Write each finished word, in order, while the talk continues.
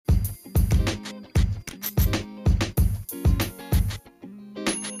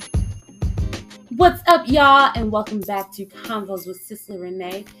What's up, y'all, and welcome back to Convos with Cicely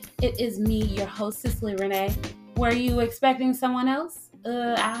Renee. It is me, your host, Cicely Renee. Were you expecting someone else?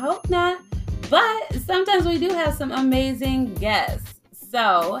 I hope not. But sometimes we do have some amazing guests.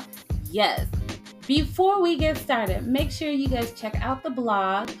 So, yes. Before we get started, make sure you guys check out the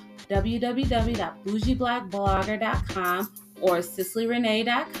blog, www.bougieblackblogger.com or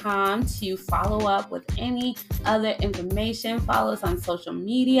cicelyrenee.com to follow up with any other information. Follow us on social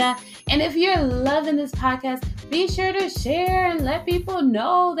media. And if you're loving this podcast, be sure to share and let people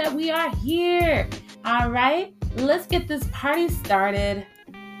know that we are here. All right, let's get this party started.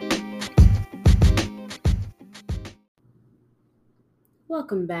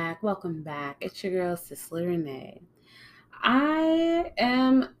 Welcome back. It's your girl, Cicely Renee. I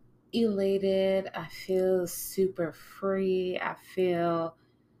am elated. I feel super free. I feel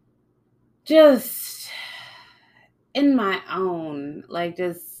just in my own, like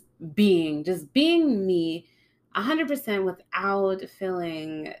just being me 100% without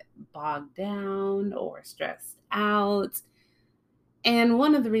feeling bogged down or stressed out. And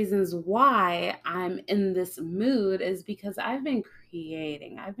one of the reasons why I'm in this mood is because I've been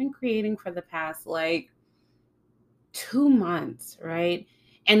creating. I've been creating for the past 2 months, right?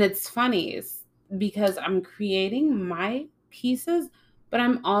 And it's funny because I'm creating my pieces, but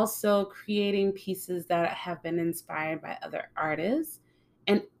I'm also creating pieces that have been inspired by other artists.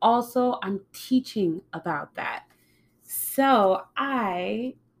 And also, I'm teaching about that. So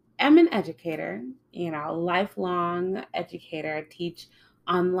I am an educator, lifelong educator. I teach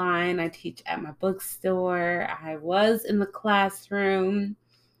online, I teach at my bookstore. I was in the classroom,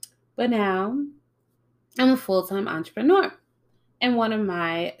 but now I'm a full-time entrepreneur. And one of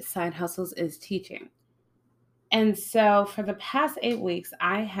my side hustles is teaching. And so for the past 8 weeks,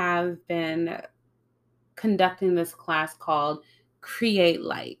 I have been conducting this class called Create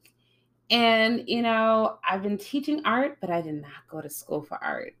Like. And, I've been teaching art, but I did not go to school for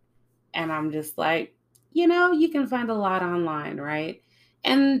art. And I'm just like, you can find a lot online, right?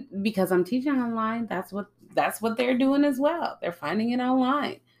 And because I'm teaching online, that's what they're doing as well. They're finding it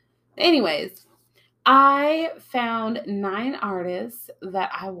online. Anyways, I found 9 artists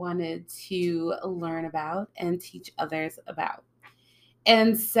that I wanted to learn about and teach others about.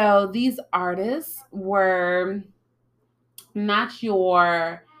 And so these artists were not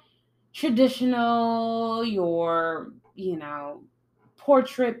your traditional,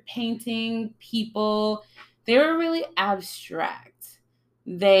 portrait painting people. They were really abstract.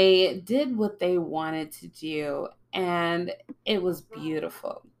 They did what they wanted to do, and it was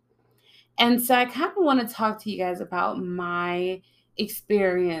beautiful. And so I kind of want to talk to you guys about my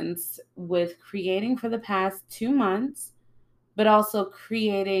experience with creating for the past 2 months, but also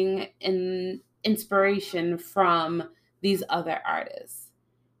creating an inspiration from these other artists.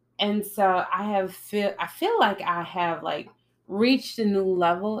 And so I feel like I have reached a new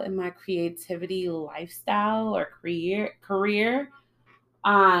level in my creativity lifestyle or career.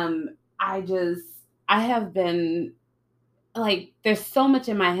 I have been there's so much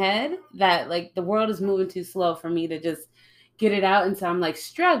in my head that the world is moving too slow for me to just get it out, and so I'm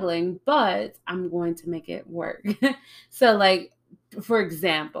struggling, but I'm going to make it work. So for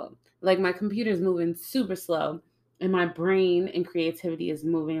example, my computer is moving super slow and my brain and creativity is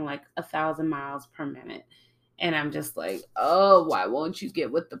moving 1,000 miles per minute, and I'm just oh, why won't you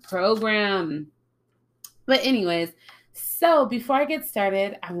get with the program? But anyways, so before I get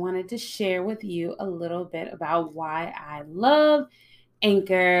started, I wanted to share with you a little bit about why I love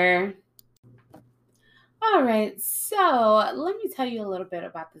Anchor. All right, so let me tell you a little bit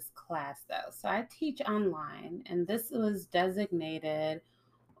about this class though. So I teach online, and this was designated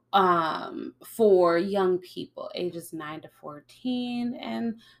for young people ages 9 to 14.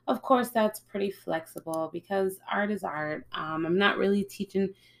 And of course, that's pretty flexible because art is art. I'm not really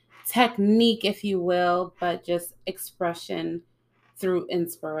teaching technique, if you will, but just expression through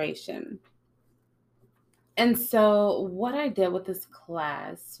inspiration. And so what I did with this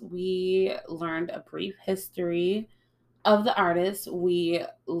class, we learned a brief history of the artist. We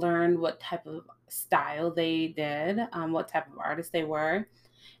learned what type of style they did, what type of artist they were.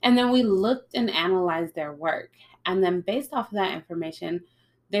 And then we looked and analyzed their work. And then based off of that information,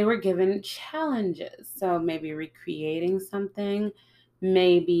 they were given challenges. So maybe recreating something,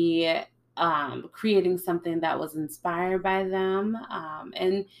 maybe creating something that was inspired by them,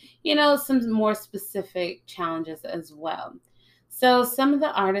 and, some more specific challenges as well. So some of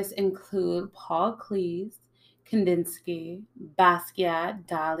the artists include Paul Klee, Kandinsky, Basquiat,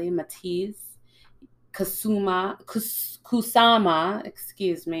 Dali, Matisse, Kusama,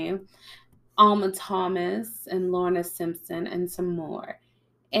 Alma Thomas, and Lorna Simpson, and some more.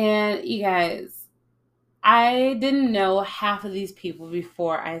 And you guys, I didn't know half of these people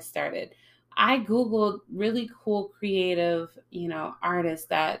before I started. I Googled really cool, creative, artists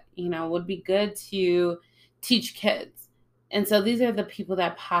that, would be good to teach kids. And so these are the people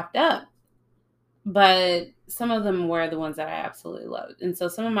that popped up, but some of them were the ones that I absolutely loved. And so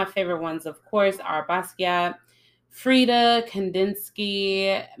some of my favorite ones, of course, are Basquiat, Frida,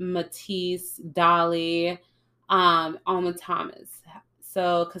 Kandinsky, Matisse, Dali, Alma Thomas.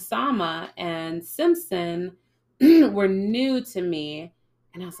 So Kasama and Simpson were new to me,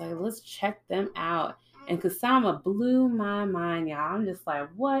 and I was like, let's check them out. And Kasama blew my mind, y'all. I'm just like,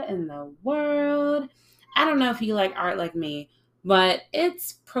 what in the world? I don't know if you like art like me, but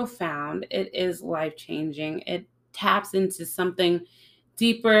it's profound. It is life changing. It taps into something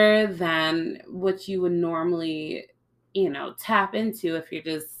deeper than what you would normally, tap into if you're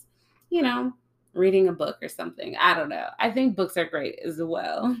just, you know, reading a book or something. I don't know. I think books are great as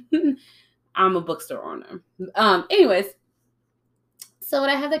well. I'm a bookstore owner. Anyways, so what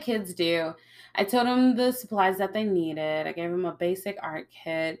I had the kids do, I told them the supplies that they needed. I gave them a basic art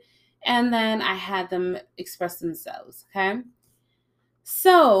kit, and then I had them express themselves. Okay.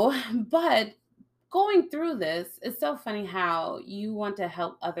 So, but going through this, it's so funny how you want to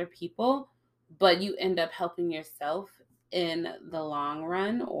help other people, but you end up helping yourself in the long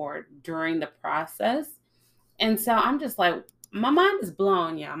run or during the process. And so I'm just like, my mind is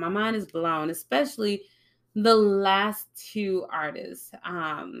blown, yeah. My mind is blown, especially the last two artists,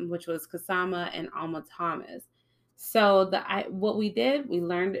 which was Kasama and Alma Thomas. So what we did, we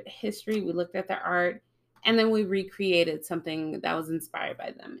learned history, we looked at the art, and then we recreated something that was inspired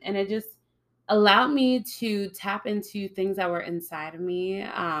by them. And it just allowed me to tap into things that were inside of me,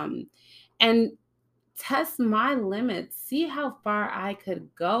 and test my limits, see how far I could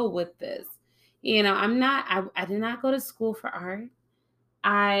go with this. I did not go to school for art.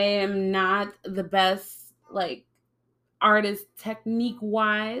 I am not the best, like, artist technique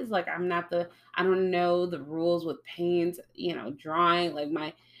wise. Like, I don't know the rules with paint, drawing. Like,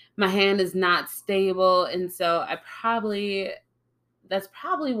 my hand is not stable. And so that's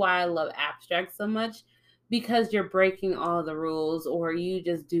probably why I love abstract so much, because you're breaking all the rules or you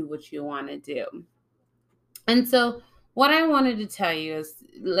just do what you want to do. And so what I wanted to tell you is,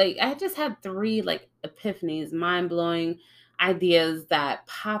 like, I just had three, like, epiphanies, mind-blowing ideas that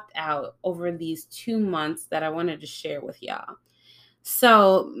popped out over these 2 months that I wanted to share with y'all.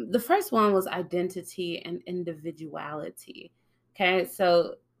 So, the first one was identity and individuality. Okay?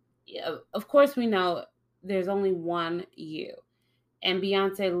 So, yeah, of course we know there's only one you. And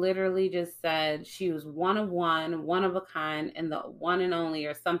Beyonce literally just said she was one of a kind, and the one and only,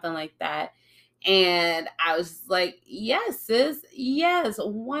 or something like that. And I was like, yes, sis, yes,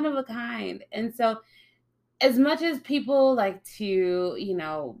 one of a kind. And so, as much as people like to,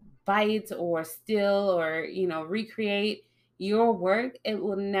 bite or steal or, recreate your work, it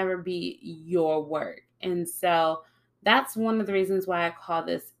will never be your work. And so that's one of the reasons why I call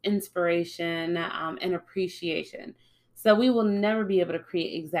this inspiration, and appreciation. So we will never be able to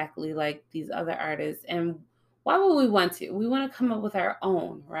create exactly like these other artists. And why would we want to? We want to come up with our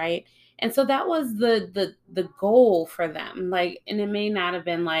own, right? And so that was the goal for them. Like, and it may not have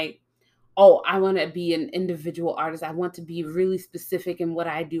been like, oh, I want to be an individual artist. I want to be really specific in what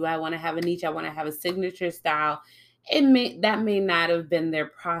I do. I want to have a niche. I want to have a signature style. That may not have been their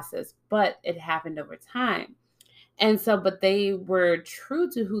process, but it happened over time. And so, but they were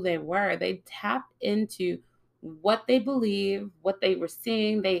true to who they were. They tapped into what they believe, what they were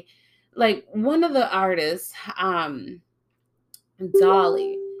seeing. They, like, one of the artists,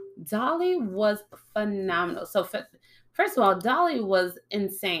 Dolly. Dolly was phenomenal. So, first of all, Dolly was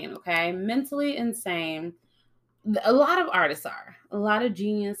insane, okay? Mentally insane. A lot of artists are. A lot of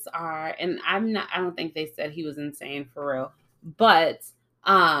genius are. And I don't think they said he was insane for real. But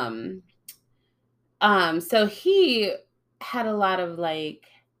um so he had a lot of, like,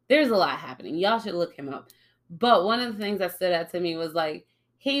 there's a lot happening. Y'all should look him up. But one of the things that stood out to me was, like,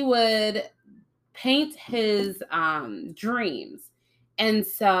 he would paint his dreams. And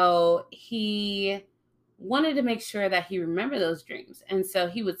so he wanted to make sure that he remembered those dreams. And so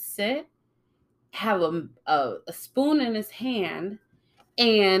he would sit, have a spoon in his hand,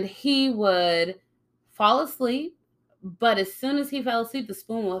 and he would fall asleep. But as soon as he fell asleep, the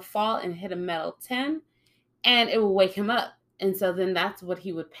spoon would fall and hit a metal tin, and it would wake him up. And so then that's what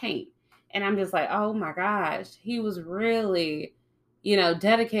he would paint. And I'm just like, oh my gosh, he was really,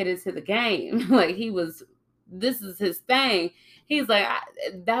 dedicated to the game. Like, this is his thing. He's like,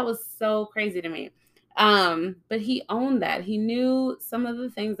 that was so crazy to me. But he owned that. He knew some of the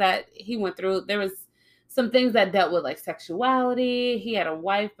things that he went through. There was some things that dealt with, like, sexuality. He had a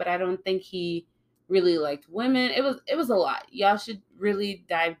wife, but I don't think he really liked women. It was a lot. Y'all should really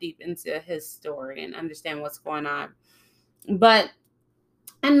dive deep into his story and understand what's going on. But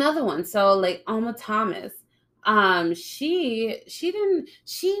another one, so like Alma Thomas, she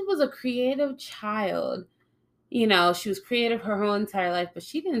was a creative child. She was creative her whole entire life, but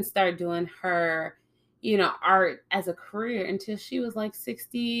she didn't start doing her, art as a career until she was like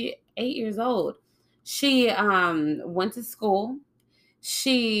 68 years old. She went to school.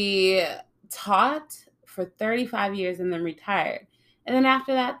 She taught for 35 years and then retired. And then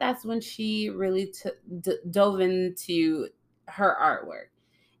after that, that's when she really dove into her artwork.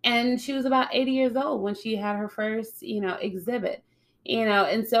 And she was about 80 years old when she had her first, exhibit.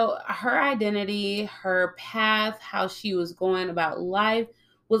 And so her identity, her path, how she was going about life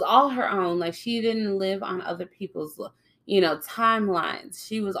was all her own. Like, she didn't live on other people's, timelines.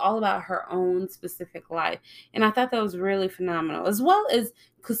 She was all about her own specific life. And I thought that was really phenomenal, as well as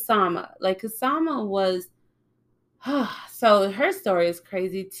Kusama. Like, Kusama was, so her story is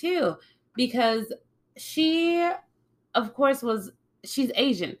crazy too, because she, of course, she's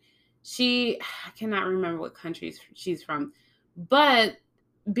Asian. I cannot remember what country she's from, but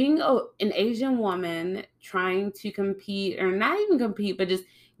being an Asian woman trying to compete, or not even compete, but just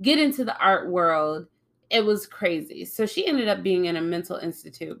get into the art world, it was crazy. So she ended up being in a mental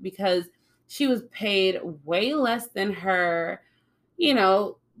institute because she was paid way less than her, you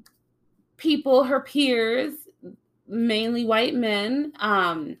know, her peers, mainly white men.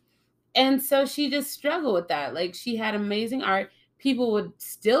 And so she just struggled with that. Like, she had amazing art. People would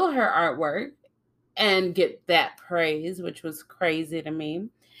steal her artwork and get that praise, which was crazy to me.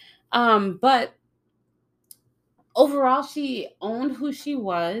 But overall, she owned who she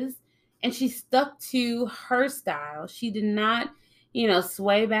was and she stuck to her style. She did not,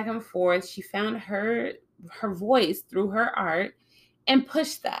 sway back and forth. She found her voice through her art and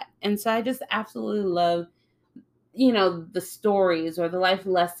pushed that. And so I just absolutely love, the stories or the life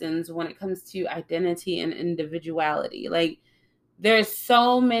lessons when it comes to identity and individuality. Like, there's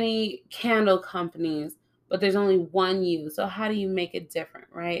so many candle companies, but there's only one you. So how do you make it different,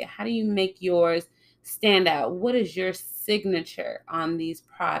 right? How do you make yours stand out? What is your signature on these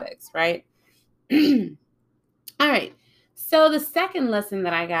products, right? All right. So the second lesson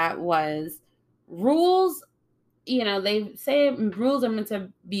that I got was rules. They say rules are meant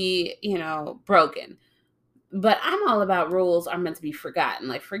to be, broken. But I'm all about rules are meant to be forgotten.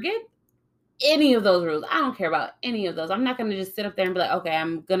 Like, forget any of those rules. I don't care about any of those. I'm not going to just sit up there and be like, okay,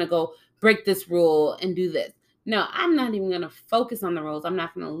 I'm going to go break this rule and do this. No, I'm not even going to focus on the rules. I'm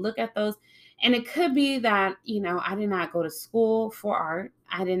not going to look at those. And it could be that, I did not go to school for art.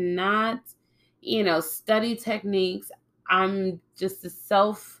 I did not, study techniques. I'm just a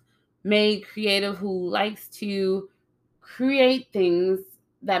self-made creative who likes to create things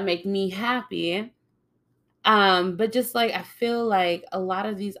that make me happy. But just like, I feel like a lot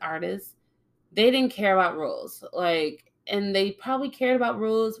of these artists, they didn't care about rules. Like, and they probably cared about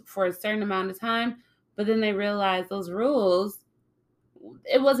rules for a certain amount of time, but then they realized those rules,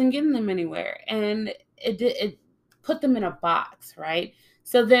 it wasn't getting them anywhere. And it put them in a box, right?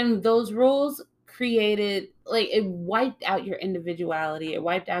 So then those rules created, like, it wiped out your individuality, it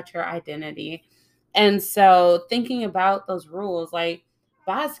wiped out your identity. And so thinking about those rules, like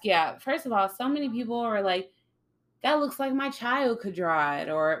Basquiat, first of all, so many people are like, that looks like my child could draw it,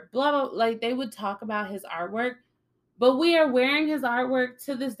 or blah, blah. Like, they would talk about his artwork, but we are wearing his artwork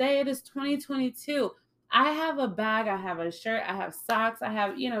to this day. It is 2022. I have a bag, I have a shirt, I have socks, I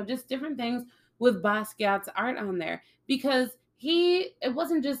have, just different things with Basquiat's art on there, because it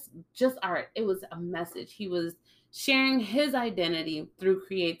wasn't just art. It was a message. He was sharing his identity through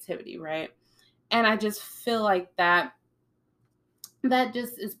creativity, right? And I just feel like that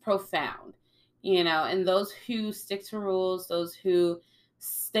just is profound, and those who stick to rules, those who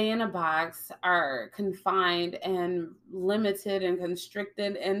stay in a box, are confined and limited and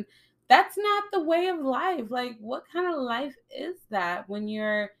constricted, and that's not the way of life. Like, what kind of life is that when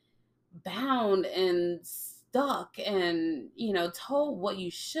you're bound and stuck and, told what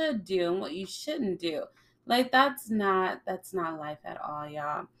you should do and what you shouldn't do? Like, that's not life at all,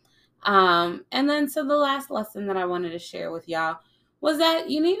 y'all. And then, so the last lesson that I wanted to share with y'all was that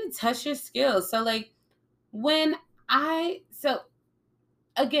you need to test your skills. So, like, so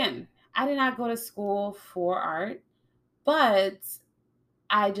again, I did not go to school for art, but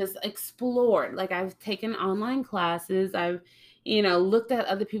I just explored. Like, I've taken online classes. I've, looked at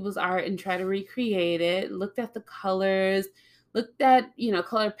other people's art and tried to recreate it, looked at the colors, looked at,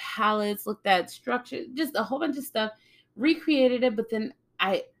 color palettes, looked at structure, just a whole bunch of stuff, recreated it. But then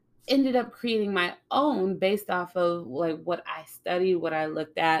I ended up creating my own based off of like what I studied, what I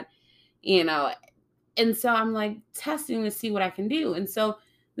looked at, you know, And so I'm like testing to see what I can do. And so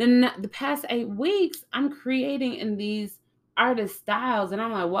then the past 8 weeks, I'm creating in these artist styles, and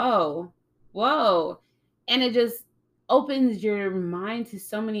I'm like, whoa, whoa. And it just opens your mind to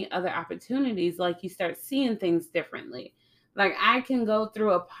so many other opportunities. Like you start seeing things differently. Like I can go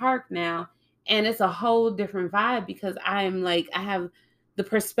through a park now and it's a whole different vibe because I'm like, I have the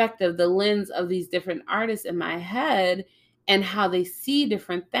perspective, the lens of these different artists in my head and how they see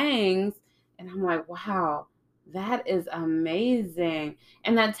different things. And I'm like, wow, that is amazing.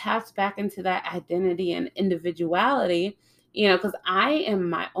 And that taps back into that identity and individuality, because I am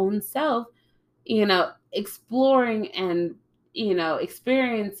my own self, exploring and,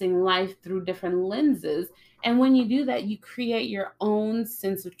 experiencing life through different lenses. And when you do that, you create your own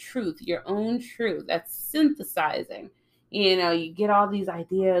sense of truth, your own truth that's synthesizing. You get all these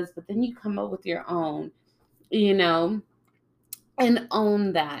ideas, but then you come up with your own, you know, and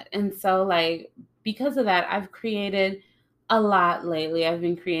own that. And so, like, because of that, I've created a lot lately. I've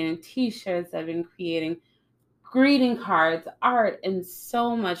been creating t-shirts, I've been creating greeting cards, art, and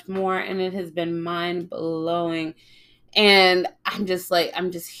so much more. And it has been mind blowing. And I'm just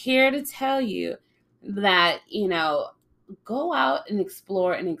here to tell you that, go out and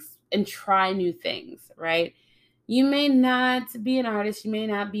explore and try new things, right? You may not be an artist, you may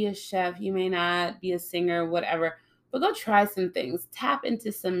not be a chef, you may not be a singer, whatever, but go try some things. Tap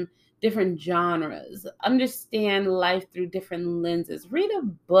into some different genres. Understand life through different lenses. Read a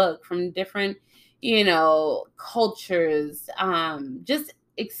book from different, cultures. Just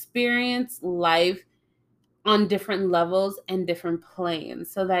experience life on different levels and different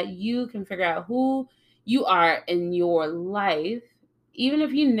planes so that you can figure out who you are in your life. Even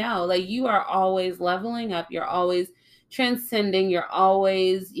if like you are always leveling up, you're always transcending, you're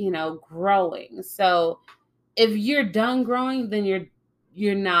always, growing. So if you're done growing, then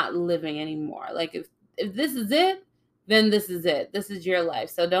you're not living anymore. Like if this is it, then this is it. This is your life.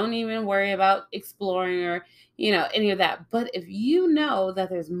 So don't even worry about exploring or, any of that. But if you know that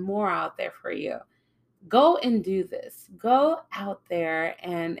there's more out there for you, go and do this. Go out there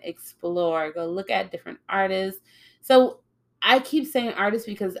and explore. Go look at different artists. So I keep saying artists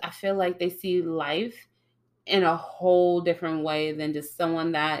because I feel like they see life in a whole different way than just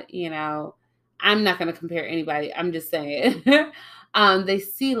someone that, I'm not going to compare anybody. I'm just saying. They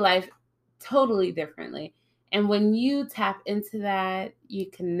see life totally differently. And when you tap into that, you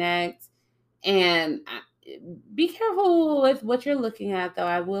connect. And be careful with what you're looking at, though.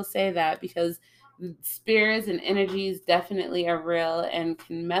 I will say that because spirits and energies definitely are real and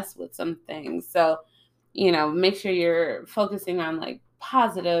can mess with some things. So, make sure you're focusing on like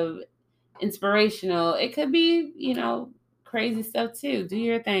positive, inspirational. It could be, crazy stuff too. Do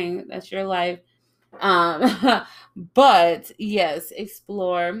your thing. That's your life. Um, but yes,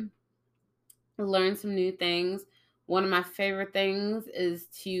 explore, learn some new things. One of my favorite things is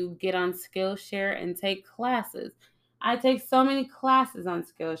to get on Skillshare and take classes. I take so many classes on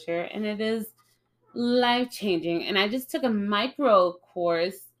Skillshare and it is life changing. And I just took a micro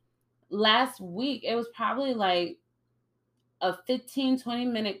course last week. It was probably like a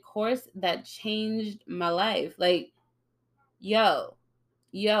 15-20 minute course that changed my life. Like, yo,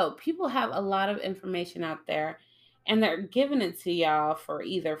 people have a lot of information out there and they're giving it to y'all for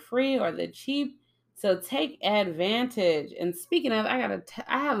either free or the cheap. So take advantage. And speaking of, I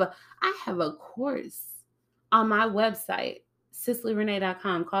have a course on my website,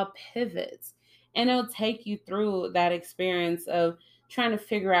 CicelyRenee.com, called Pivots. And it'll take you through that experience of trying to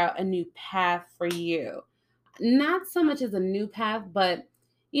figure out a new path for you. Not so much as a new path, but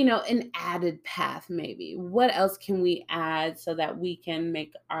an added path maybe. What else can we add so that we can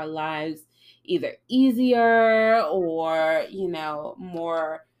make our lives either easier or,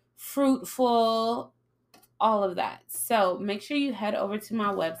 more fruitful, all of that. So make sure you head over to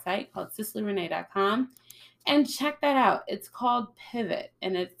my website called CicelyRenee.com and check that out. It's called Pivot,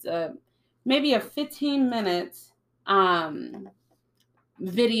 and it's maybe a 15-minute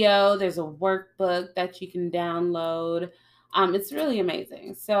video. There's a workbook that you can download. It's really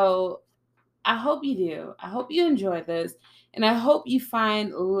amazing. So I hope you do. I hope you enjoy this. And I hope you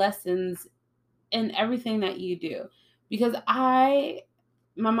find lessons in everything that you do. Because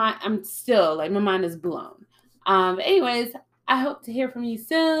I'm still like, my mind is blown. But anyways, I hope to hear from you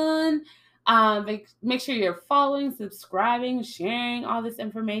soon. Make sure you're following, subscribing, sharing all this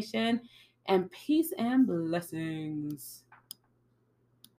information. And peace and blessings.